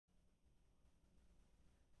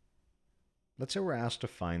Let's say we're asked to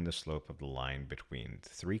find the slope of the line between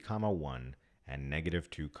 3, 1 and negative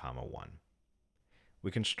 2, 1.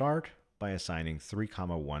 We can start by assigning 3,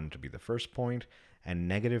 1 to be the first point and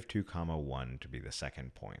negative 2, 1 to be the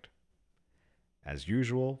second point. As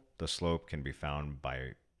usual, the slope can be found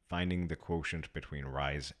by finding the quotient between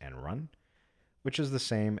rise and run, which is the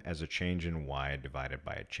same as a change in y divided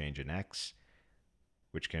by a change in x,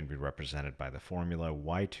 which can be represented by the formula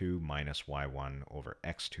y2 minus y1 over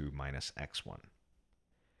x2 minus x1.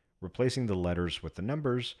 Replacing the letters with the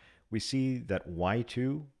numbers, we see that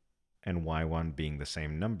y2 and y1 being the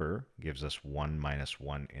same number gives us 1 minus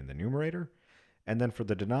 1 in the numerator, and then for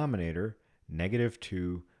the denominator, negative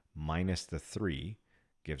 2 minus the 3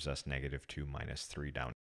 gives us negative 2 minus 3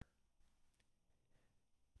 down.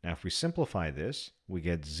 Now if we simplify this, we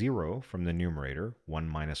get 0 from the numerator, 1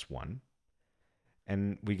 minus 1,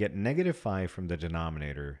 and we get negative 5 from the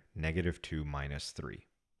denominator, negative 2 minus 3.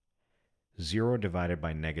 0 divided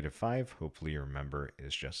by negative 5, hopefully you remember,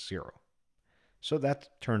 is just 0. So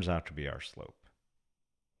that turns out to be our slope.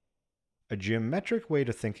 A geometric way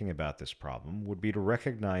to thinking about this problem would be to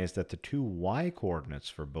recognize that the two y-coordinates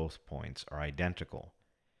for both points are identical.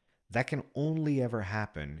 That can only ever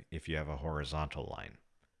happen if you have a horizontal line.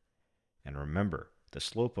 And remember, the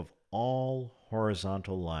slope of all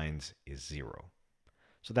horizontal lines is 0.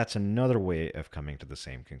 So that's another way of coming to the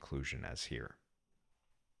same conclusion as here.